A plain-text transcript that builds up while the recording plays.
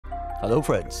Hello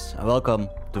friends, and welcome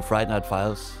to FrightNight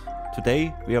Files.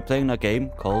 Today we are playing a game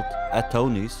called At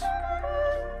Tony's.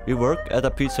 We work at a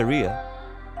pizzeria.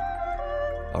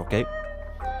 Okay,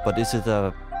 but is it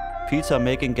a pizza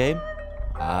making game?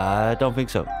 I don't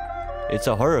think so. It's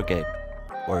a horror game,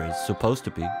 or it's supposed to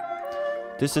be.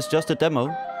 This is just a demo.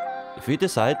 If we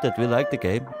decide that we like the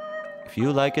game, if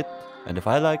you like it, and if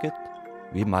I like it,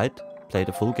 we might play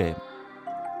the full game.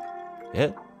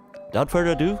 Yeah, without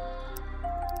further ado,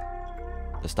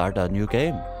 let's start a new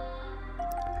game.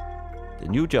 The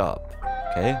new job.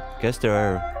 Okay, guess there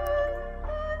are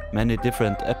many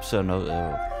different episodes,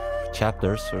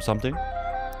 chapters or something.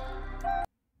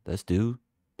 Let's do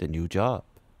the new job.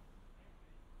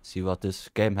 See what this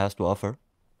game has to offer.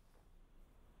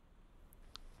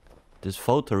 This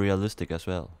photorealistic as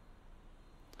well.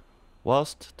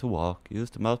 Whilst to walk, use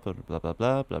the mouse button, blah blah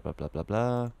blah blah blah blah blah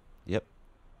blah. Yep.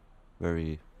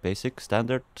 Very basic,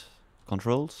 standard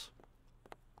controls.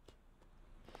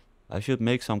 I should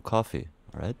make some coffee,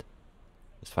 alright?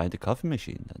 Let's find the coffee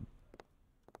machine then.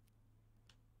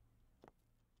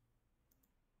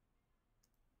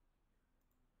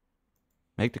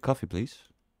 Make the coffee, please.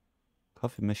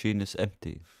 Coffee machine is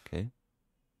empty, okay.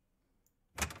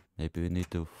 Maybe we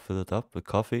need to fill it up with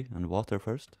coffee and water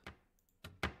first.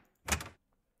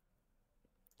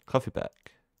 Coffee bag.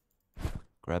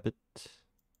 Grab it.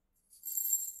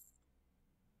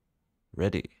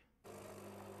 Ready.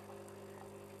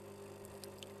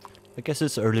 I guess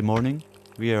it's early morning.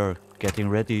 We are getting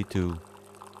ready to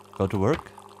go to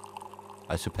work,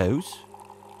 I suppose.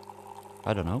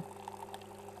 I don't know.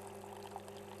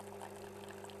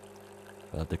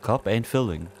 Well, the cup ain't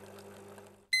filling.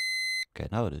 Okay,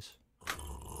 now it is.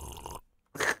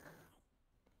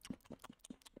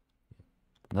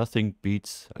 Nothing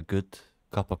beats a good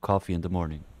cup of coffee in the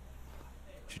morning.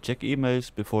 Should check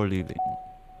emails before leaving.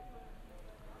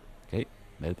 Okay,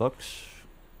 mailbox.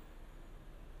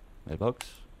 Mailbox.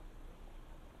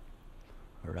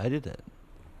 Alrighty then.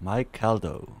 Mike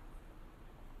Caldo.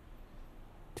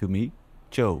 To me,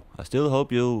 Joe, I still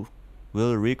hope you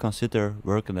will reconsider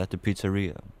working at the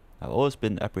pizzeria. I've always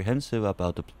been apprehensive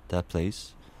about that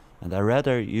place, and I'd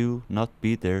rather you not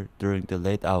be there during the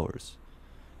late hours.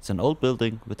 It's an old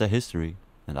building with a history,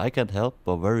 and I can't help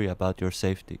but worry about your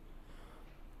safety.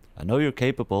 I know you're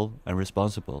capable and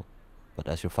responsible, but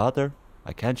as your father,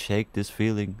 I can't shake this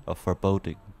feeling of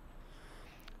foreboding.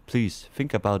 Please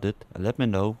think about it and let me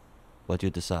know what you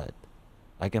decide.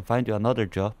 I can find you another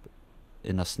job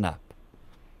in a snap.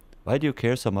 Why do you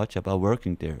care so much about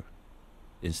working there?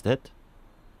 Instead,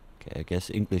 okay, I guess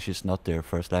English is not their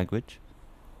first language.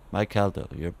 Mike Caldo,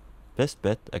 your best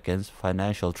bet against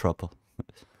financial trouble.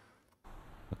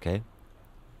 Okay.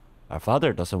 Our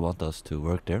father doesn't want us to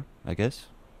work there, I guess.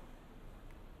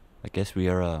 I guess we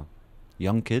are a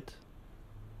young kid.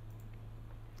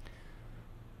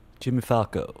 Jimmy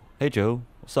Falco. Hey Joe,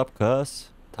 what's up cuz?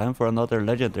 Time for another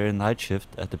legendary night shift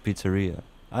at the pizzeria.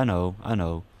 I know.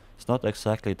 It's not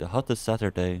exactly the hottest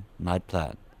Saturday night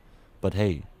plan. But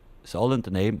hey, it's all in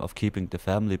the name of keeping the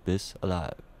family biz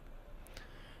alive.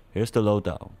 Here's the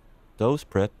lowdown. Dough's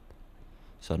prepped,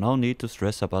 so no need to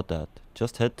stress about that.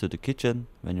 Just head to the kitchen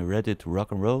when you're ready to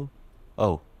rock and roll.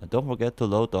 Oh, and don't forget to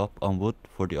load up on wood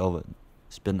for the oven.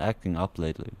 It's been acting up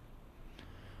lately.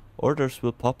 Orders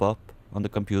will pop up on the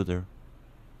computer,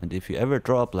 and if you ever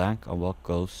draw a blank on what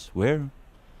goes where,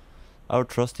 our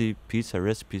trusty pizza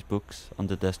recipes books on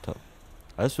the desktop.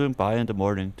 I'll swing by in the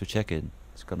morning to check in.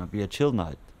 It's gonna be a chill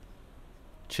night.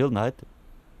 Chill night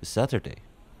is Saturday.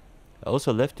 I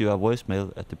also left you a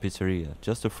voicemail at the pizzeria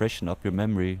just to freshen up your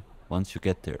memory once you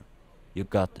get there. You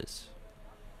got this.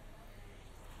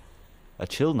 A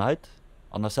chill night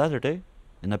on a Saturday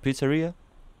in a pizzeria?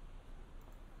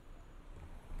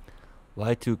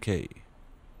 Y2K.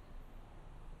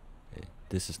 Okay,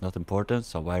 this is not important,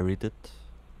 so why read it?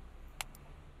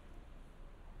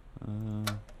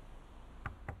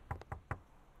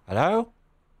 Hello?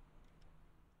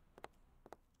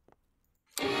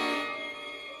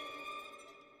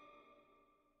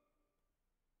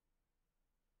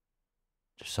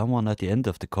 There's someone at the end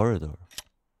of the corridor.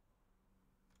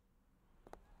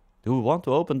 Do we want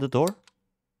to open the door?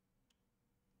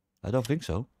 I don't think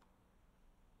so.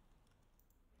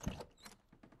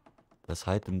 Let's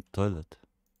hide in the toilet.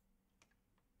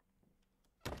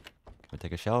 Can we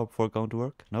take a shower before going to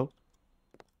work? No?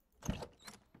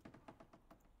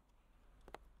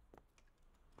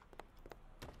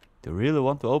 Do you really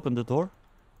want to open the door?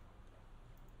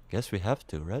 Guess we have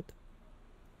to, right?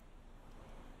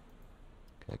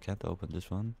 Okay, I can't open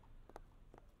this one.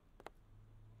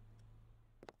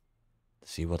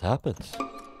 See what happens.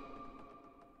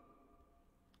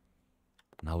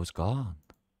 Now it's gone.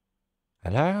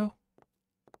 Hello?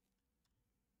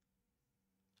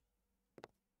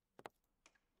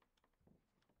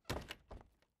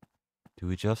 Do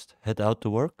we just head out to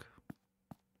work?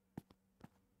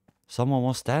 Someone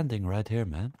was standing right here,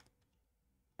 man.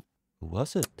 Who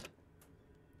was it?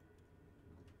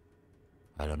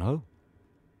 I don't know.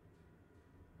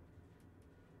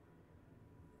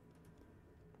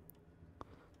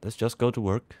 Let's just go to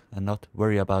work and not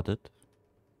worry about it.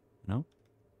 No?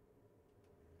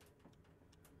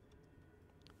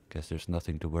 Guess there's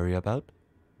nothing to worry about.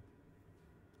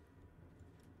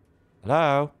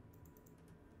 Hello?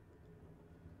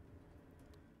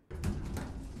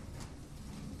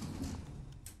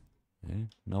 Okay,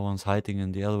 no one's hiding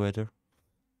in the elevator.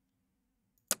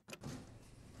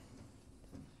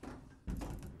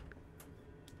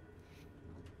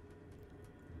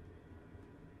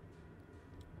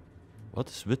 What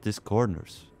is with these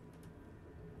corners?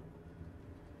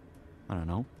 I don't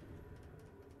know.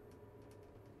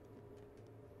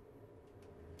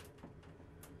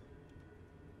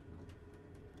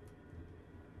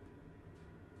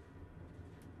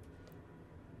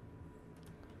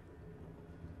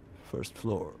 First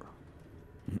floor.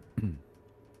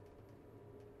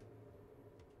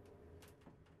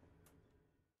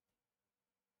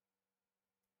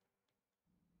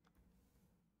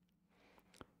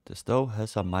 The stove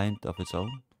has a mind of its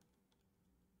own.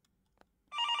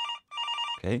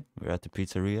 Okay, we're at the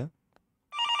pizzeria.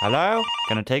 Hello?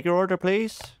 Can I take your order,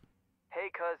 please?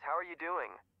 Hey, cuz, how are you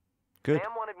doing? Good.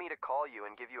 Sam wanted me to call you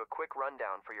and give you a quick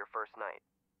rundown for your first night.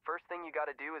 First thing you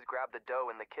gotta do is grab the dough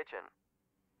in the kitchen.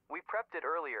 We prepped it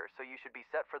earlier, so you should be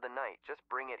set for the night. Just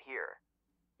bring it here.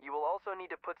 You will also need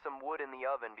to put some wood in the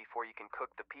oven before you can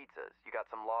cook the pizzas. You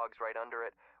got some logs right under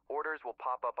it. Orders will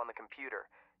pop up on the computer.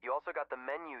 You also got the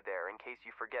menu there in case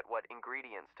you forget what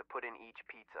ingredients to put in each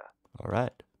pizza.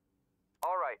 Alright.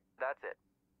 Alright, that's it.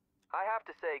 I have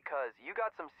to say, cuz, you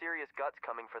got some serious guts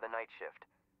coming for the night shift.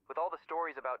 With all the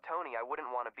stories about Tony, I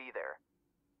wouldn't want to be there.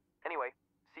 Anyway,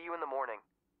 see you in the morning.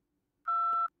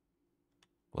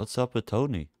 What's up with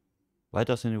Tony? Why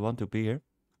doesn't he want to be here?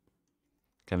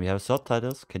 Can we have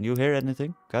subtitles? Can you hear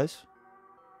anything, guys?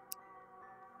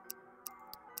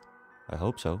 I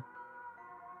hope so.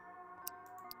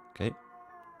 Okay.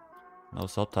 No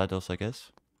subtitles, I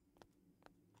guess.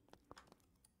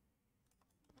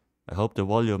 I hope the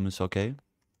volume is okay.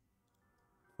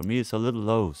 For me it's a little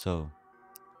low, so...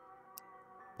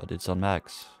 But it's on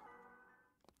max.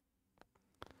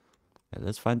 Yeah,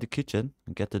 let's find the kitchen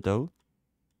and get the dough.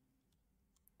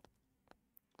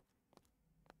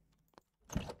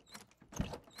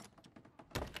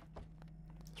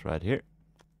 It's right here.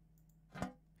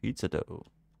 Pizza dough.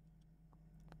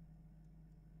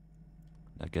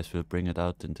 I guess we'll bring it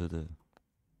out into the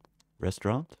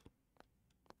restaurant.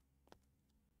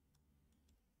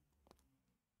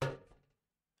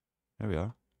 There we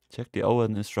are. Check the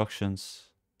oven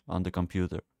instructions on the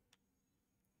computer.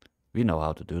 We know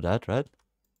how to do that, right?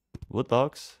 Wood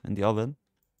logs in the oven.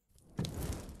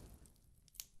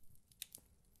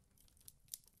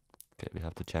 Okay, we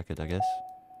have to check it, I guess.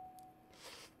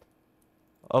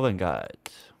 Oven guide.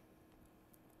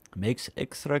 Makes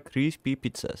extra crispy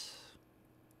pizzas.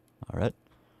 Alright.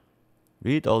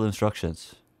 Read all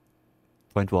instructions.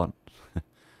 Point 1.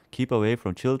 Keep away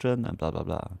from children and blah blah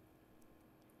blah.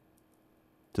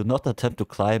 Do not attempt to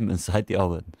climb inside the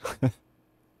oven.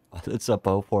 It's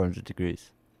above 400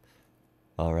 degrees.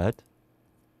 Alright.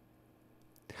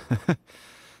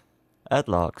 Add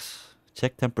logs.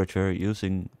 Check temperature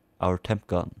using our temp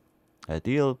gun.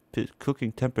 Ideal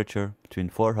cooking temperature between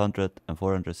 400 and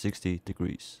 460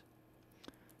 degrees.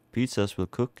 Pizzas will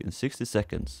cook in 60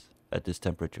 seconds at this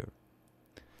temperature.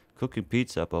 Cooking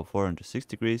pizza above 460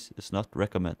 degrees is not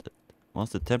recommended. Once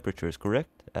the temperature is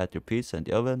correct, add your pizza in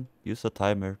the oven. Use a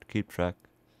timer to keep track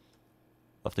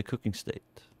of the cooking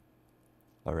state.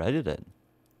 Alrighty then.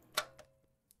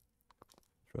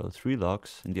 Throw 3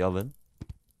 logs in the oven.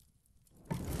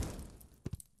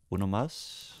 Uno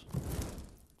más.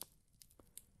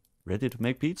 Ready to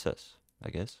make pizzas, I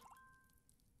guess.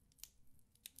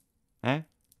 Eh? Is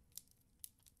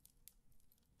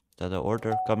that an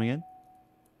order coming in?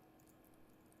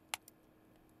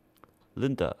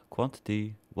 Linda,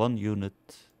 quantity 1 unit.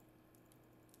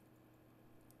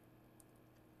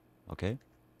 Okay.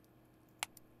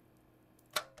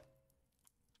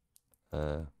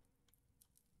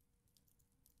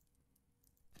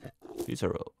 Pizza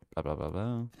roll. Blah blah blah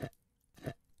blah.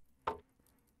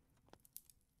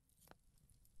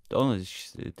 The only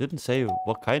it didn't say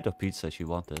what kind of pizza she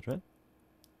wanted, right?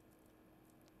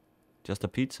 Just a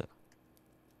pizza.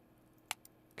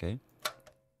 Okay.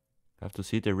 Have to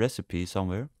see the recipe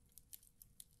somewhere.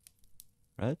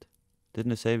 Right?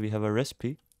 Didn't it say we have a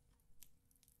recipe?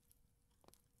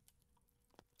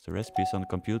 The recipe is on the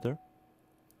computer.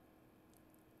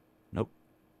 Nope.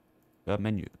 A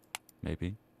menu,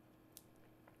 maybe.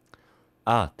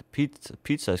 Ah, the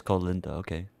pizza is called Linda,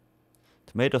 okay.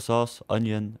 Tomato sauce,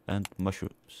 onion, and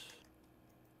mushrooms.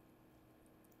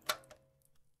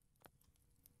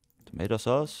 Tomato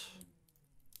sauce.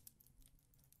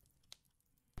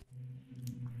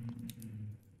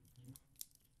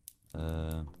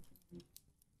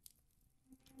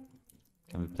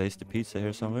 Can we place the pizza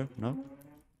here somewhere? No?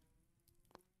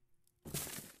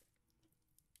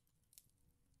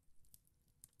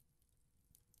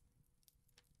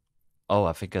 Oh,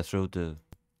 I think I threw the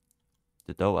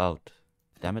dough out.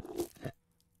 Damn it.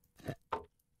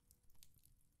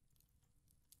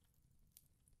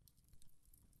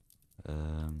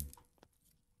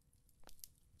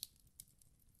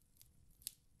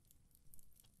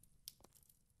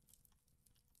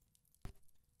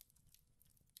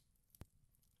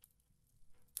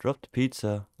 Drop the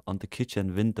pizza on the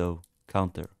kitchen window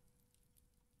counter.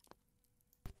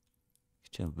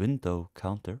 Kitchen window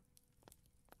counter?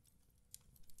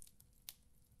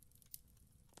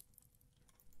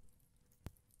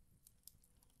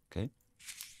 Okay.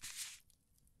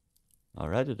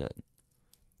 Alrighty then.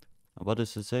 What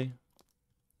does it say?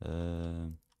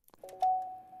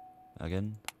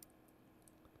 Again.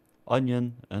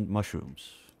 Onion and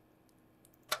mushrooms.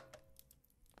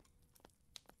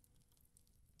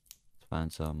 Let's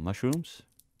find some mushrooms.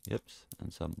 Yep.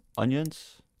 And some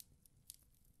onions.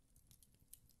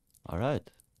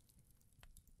 Alright.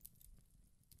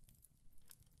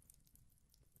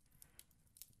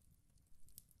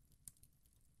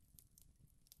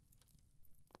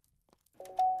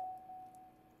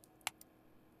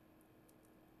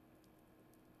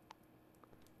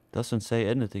 Doesn't say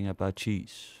anything about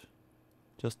cheese.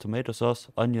 Just tomato sauce,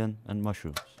 onion, and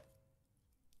mushrooms.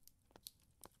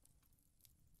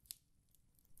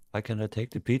 Why can't I take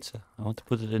the pizza? I want to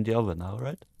put it in the oven now,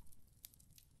 right?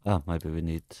 Ah, maybe we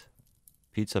need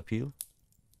pizza peel.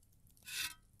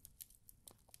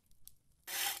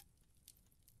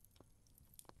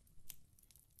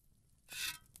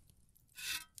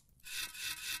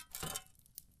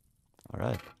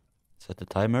 Alright. Set the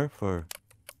timer for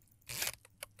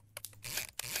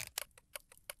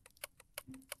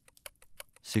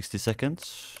 60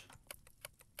 seconds.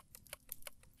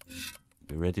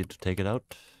 Be ready to take it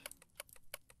out.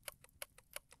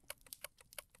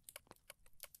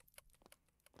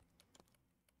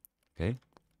 Okay.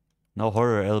 No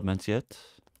horror elements yet.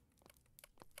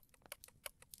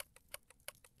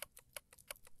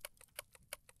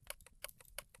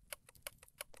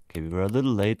 Okay, we were a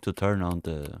little late to turn on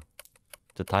the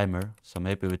timer, so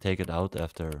maybe we take it out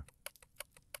after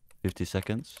 50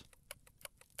 seconds.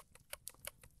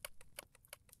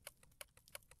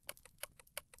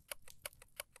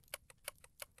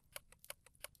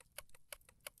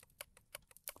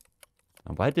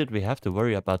 And why did we have to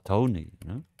worry about Tony, you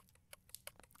know?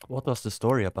 What was the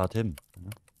story about him, you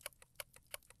know?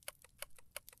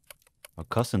 Our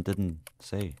cousin didn't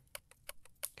say.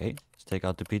 Okay, let's take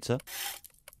out the pizza.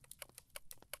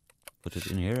 Put it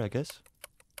in here, I guess.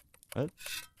 Right?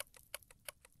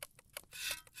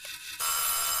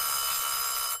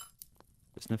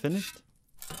 Isn't it finished?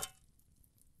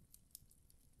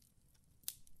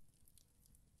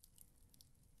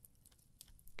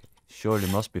 Okay. Surely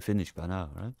must be finished by now,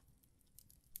 right?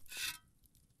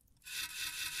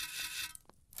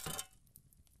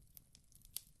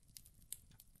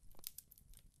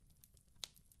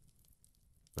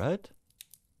 Right?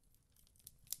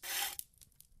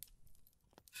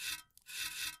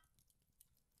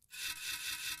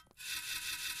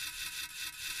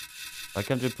 Why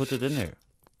can't we put it in here?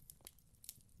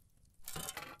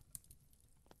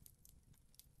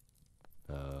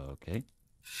 Okay.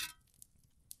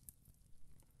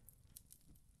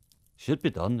 Should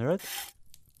be done, right?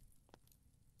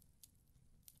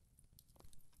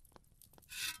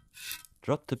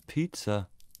 Drop the pizza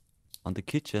on the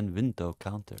kitchen window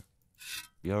counter.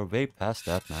 We are way past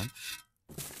that, man.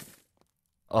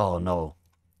 Oh no.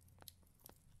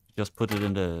 Just put it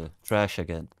in the trash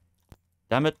again.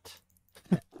 Damn it.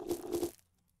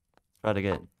 Try it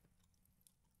again.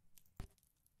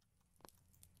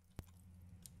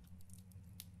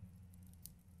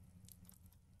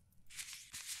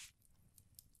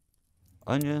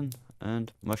 Onion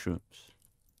and mushrooms.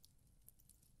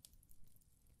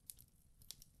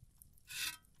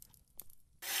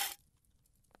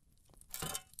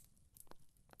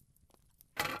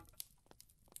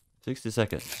 "60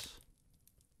 seconds.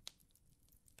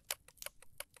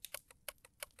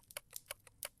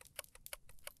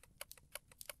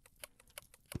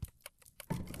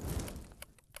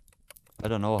 I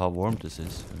don't know how warm this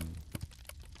is.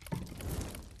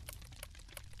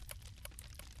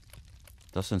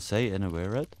 Doesn't say anywhere,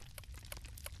 right?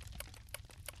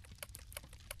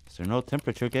 Is there no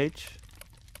temperature gauge?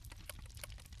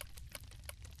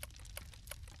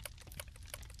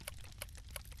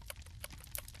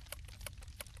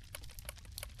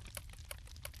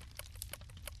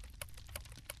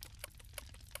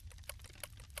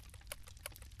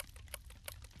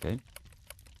 Okay.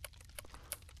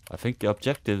 I think the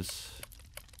objectives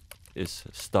is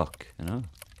stuck, you know?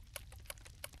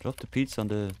 Drop the pizza on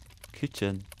the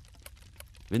kitchen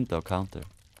window counter.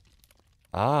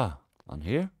 Ah, on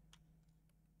here?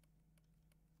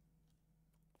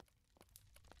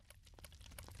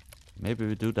 Maybe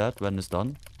we do that when it's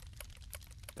done.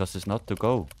 Because it's not to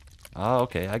go. Ah,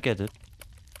 okay, I get it.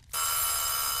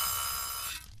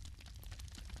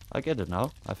 I get it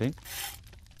now, I think.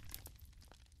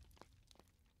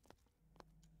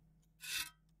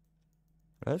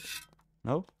 Right?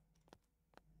 No?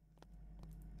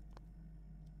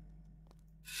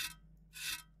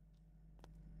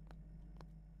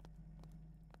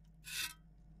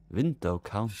 Window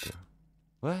counter.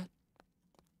 What?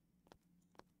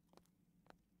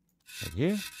 Right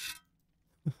here?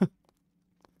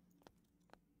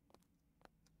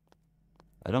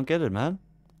 I don't get it, man.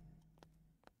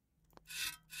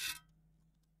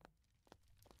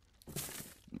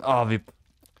 Oh,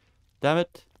 damn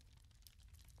it.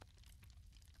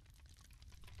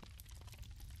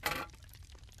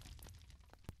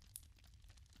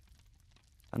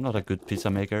 I'm not a good pizza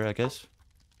maker, I guess.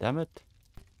 Damn it.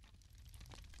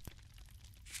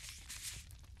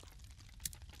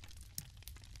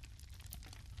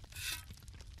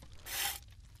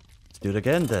 Let's do it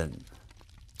again then.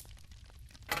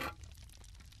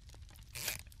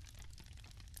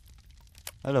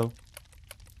 Hello.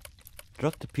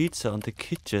 Drop the pizza on the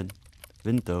kitchen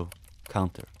window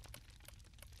counter.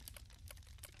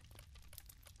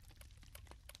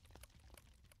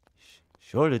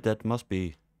 Surely that must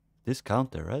be this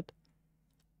counter, right?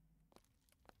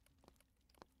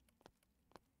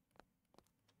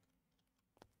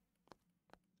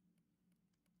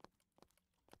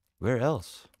 Where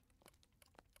else?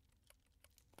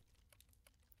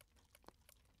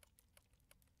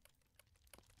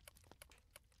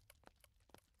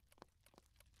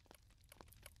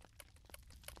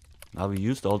 Now we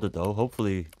used all the dough.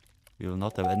 Hopefully we will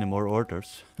not have any more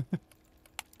orders.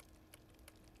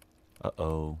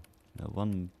 Uh-oh.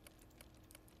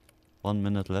 1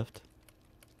 minute left.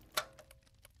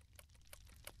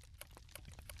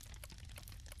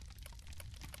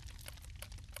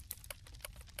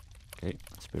 Okay,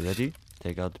 let's be ready.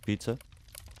 Take out the pizza.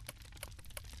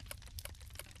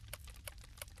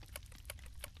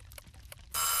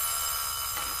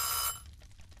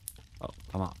 Oh,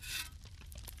 come on.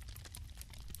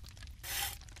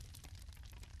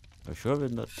 Are you sure we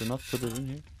did not put it in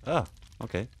here? Ah,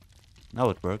 okay. Now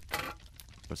it worked.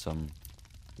 For some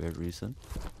weird reason.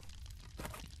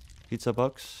 Pizza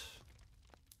box.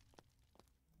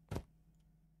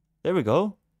 There we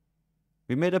go.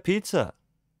 We made a pizza.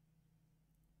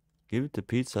 Give the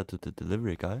pizza to the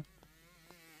delivery guy.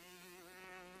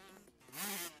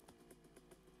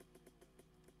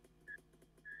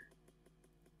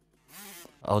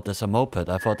 Oh, there's a moped.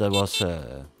 I thought that was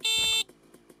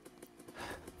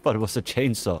but it was a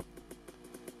chainsaw.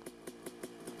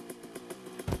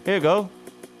 Here you go.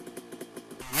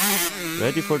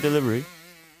 Ready for delivery.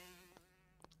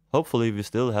 Hopefully we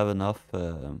still have enough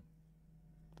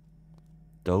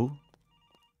dough.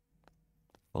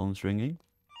 Phone's ringing.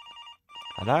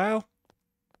 Hello?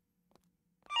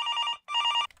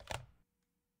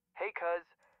 Hey, cuz.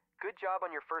 Good job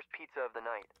on your first pizza of the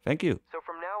night. Thank you. So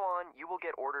from now on, you will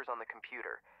get orders on the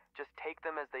computer. Just take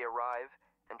them as they arrive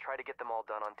and try to get them all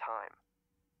done on time.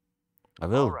 I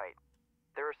will. Alright.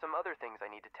 There are some other things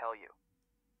I need to tell you.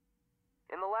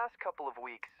 In the last couple of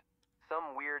weeks,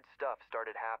 some weird stuff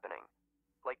started happening.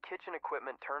 Like kitchen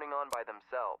equipment turning on by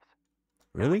themselves.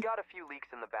 Really? We got a few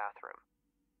leaks in the bathroom.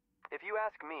 If you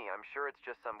ask me, I'm sure it's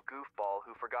just some goofball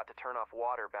who forgot to turn off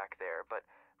water back there, but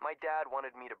my dad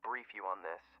wanted me to brief you on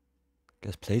this.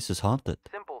 Guess place is haunted.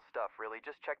 Simple stuff, really.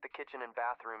 Just check the kitchen and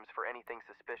bathrooms for anything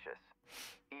suspicious.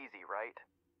 Easy, right?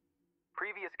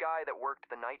 Previous guy that worked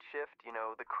the night shift, you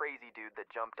know, the crazy dude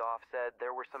that jumped off, said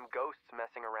there were some ghosts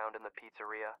messing around in the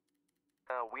pizzeria.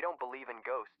 We don't believe in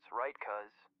ghosts, right,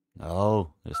 cuz?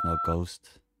 No, there's no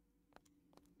ghost.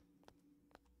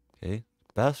 Okay,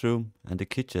 bathroom and the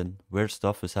kitchen, where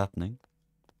stuff is happening.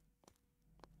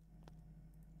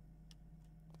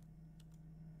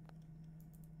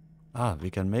 Ah,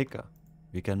 we can make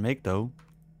dough,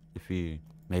 if we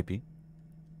maybe.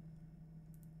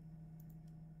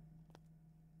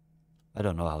 I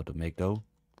don't know how to make dough.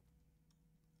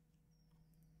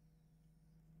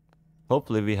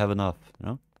 Hopefully we have enough, you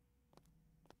know?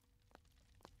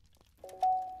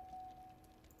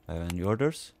 Any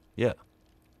orders? Yeah.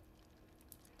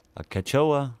 A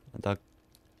cachoa and a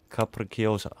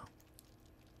capriciosa.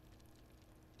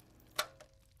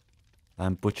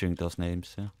 I'm butchering those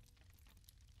names, yeah.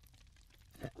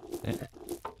 Okay.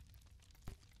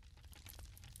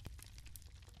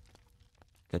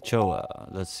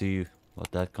 Cachoa, let's see what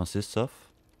that consists of.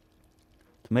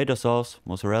 Tomato sauce,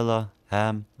 mozzarella,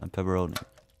 ham, and pepperoni.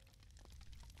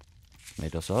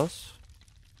 Tomato sauce,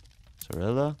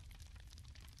 mozzarella,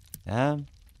 ham.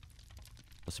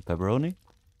 What's the pepperoni?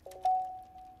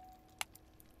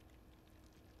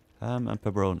 Ham and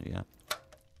pepperoni, yeah.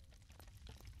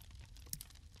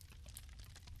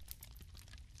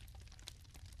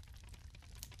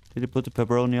 Did you put the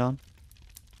pepperoni on?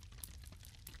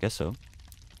 Guess so.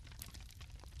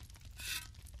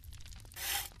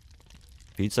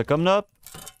 Pizza coming up.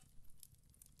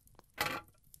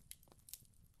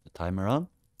 The timer on.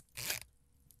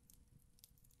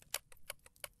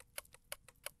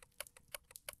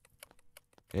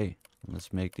 Okay,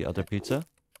 let's make the other pizza.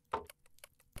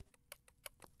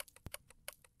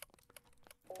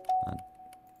 And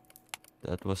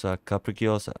that was a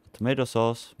capriciosa. Tomato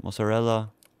sauce,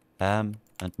 mozzarella, ham,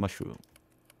 and mushroom.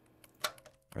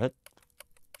 Right?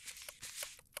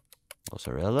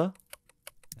 Mozzarella,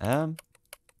 ham,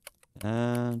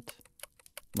 and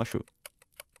mushroom.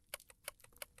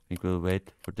 I think we'll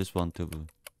wait for this one to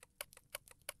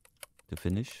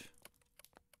finish.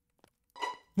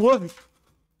 What?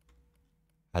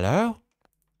 Hello?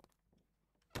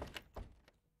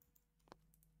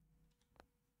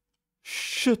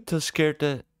 Shit, that scared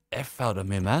the F out of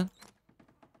me, man.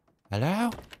 Hello?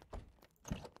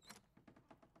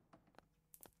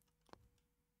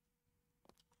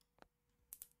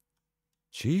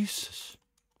 Jesus.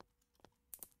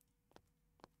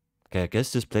 Okay, I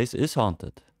guess this place is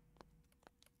haunted.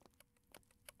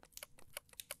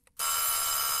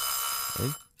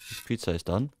 Okay, this pizza is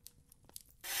done.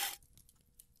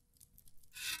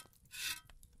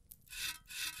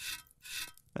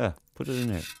 Yeah, put it in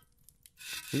here.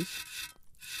 Please.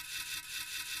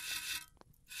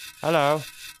 Hello.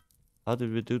 How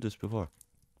did we do this before?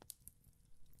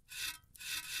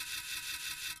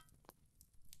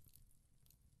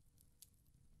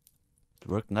 It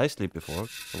worked nicely before,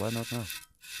 so why not now?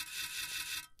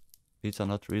 Pizza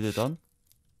not really done?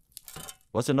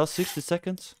 Was it not 60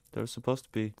 seconds? There was supposed to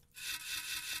be...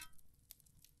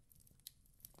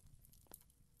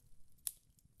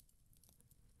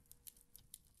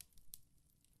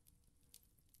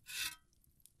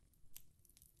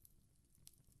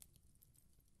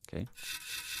 Okay.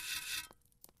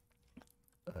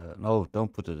 No,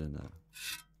 don't put it in there.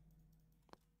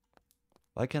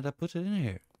 Why can't I put it in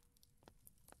here?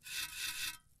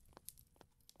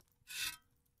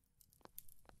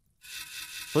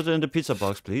 Put it in the pizza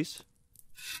box, please.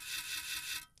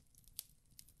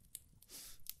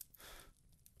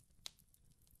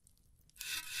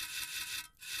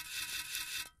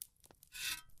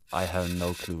 I have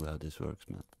no clue how this works,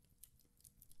 man.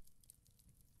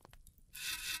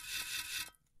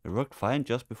 It worked fine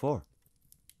just before.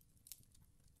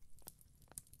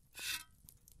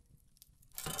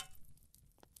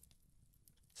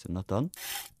 Is it not done?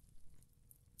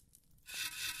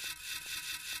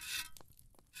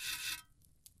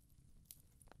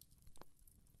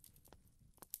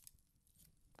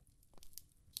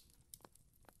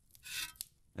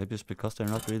 Maybe it's because they're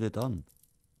not really done.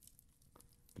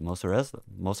 The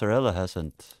mozzarella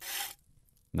hasn't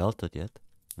melted yet,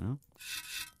 you know?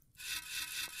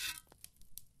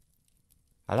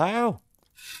 Hello?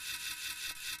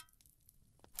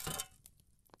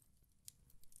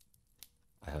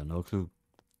 I have no clue.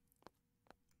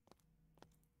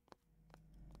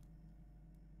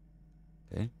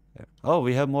 Okay. There. Oh,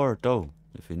 we have more dough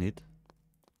if we need.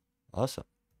 Awesome.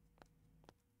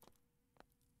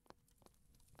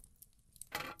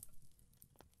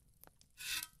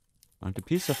 Aren't the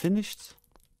pizza finished?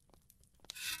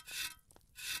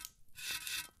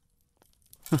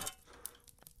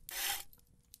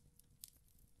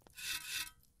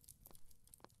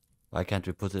 Why can't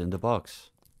we put it in the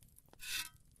box?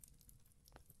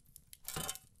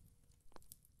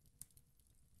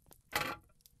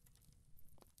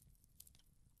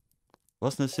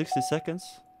 Wasn't it 60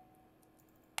 seconds?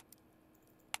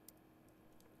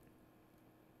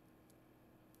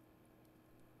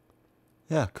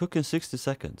 Yeah, cook in 60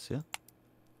 seconds, yeah?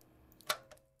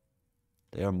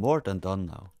 They are more than done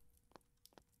now.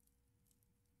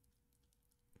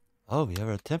 Oh, we have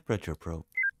a temperature probe.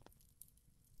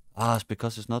 Ah, it's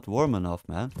because it's not warm enough,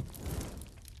 man.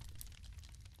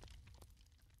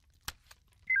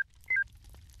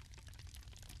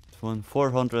 It's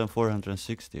 400 and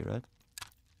 460, right?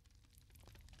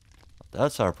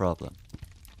 That's our problem.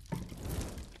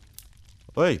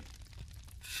 Oi!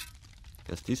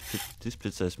 Guess this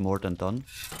pizza is more than done.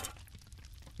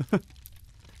 Let's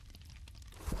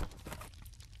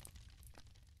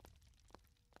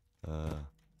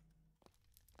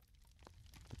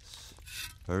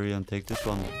hurry and take this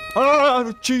one.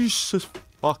 Ah, Jesus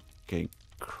fucking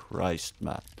Christ,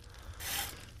 man.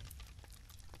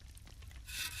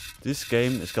 This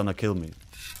game is gonna kill me.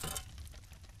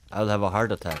 I'll have a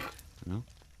heart attack, you know?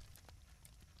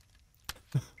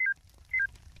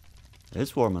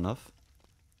 It's warm enough.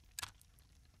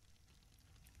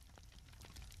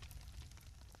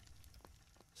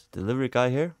 Is the delivery guy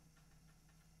here?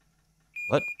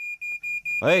 What?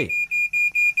 Hey!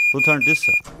 Who turned this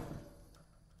on?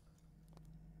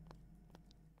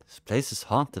 This place is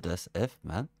haunted as F,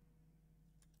 man.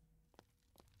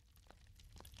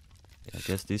 I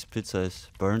guess this pizza is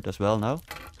burned as well now.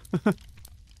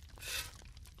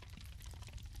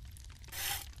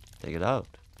 Take it out.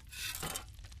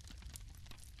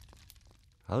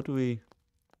 How do we...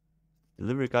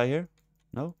 Delivery guy here?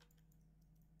 No?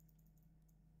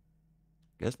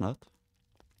 Guess not.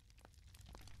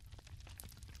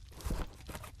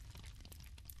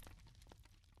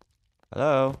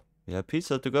 Hello? We have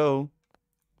pizza to go.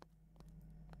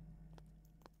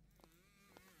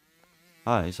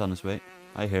 Ah, he's on his way.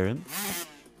 I hear him.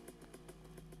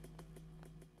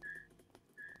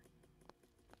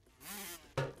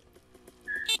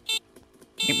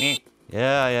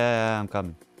 Yeah, I'm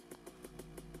coming.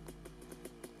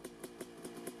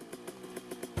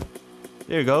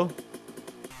 There you go.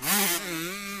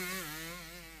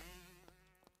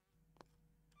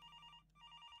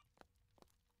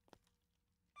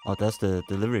 Oh, that's the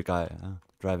delivery guy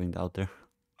driving out there.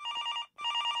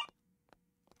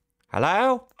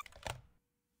 Hello?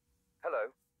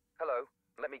 Hello.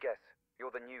 Let me guess.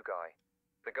 You're the new guy.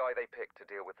 The guy they picked to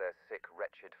deal with their sick,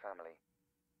 wretched family.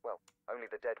 Well, only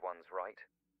the dead ones, right?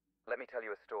 Let me tell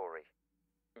you a story.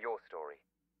 Your story.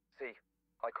 See,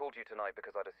 I called you tonight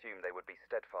because I'd assumed they would be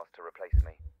steadfast to replace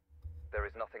me. There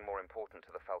is nothing more important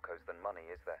to the Falcos than money,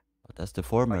 is there? Oh, that's the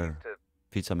former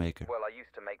pizza maker. Well, I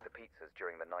used to make the pizzas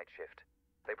during the night shift.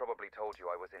 They probably told you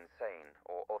I was insane,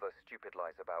 or other stupid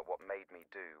lies about what made me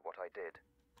do what I did.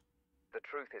 The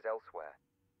truth is elsewhere.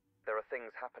 There are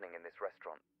things happening in this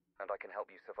restaurant, and I can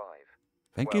help you survive.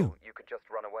 Thank you. You could just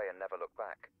run away and never look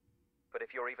back. But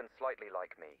if you're even slightly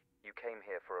like me, you came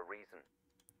here for a reason.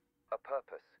 A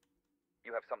purpose.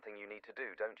 You have something you need to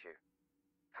do, don't you?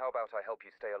 How about I help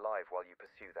you stay alive while you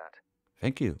pursue that?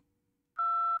 Thank you.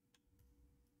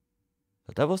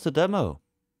 But that was the demo.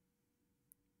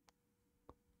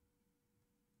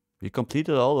 We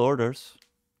completed all orders.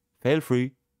 Fail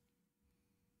free.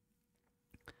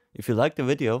 If you like the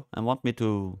video and want me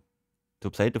to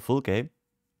play the full game,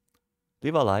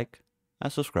 leave a like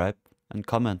and subscribe and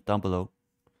comment down below.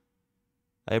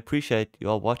 I appreciate you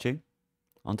all watching.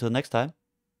 Until next time,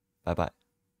 bye bye.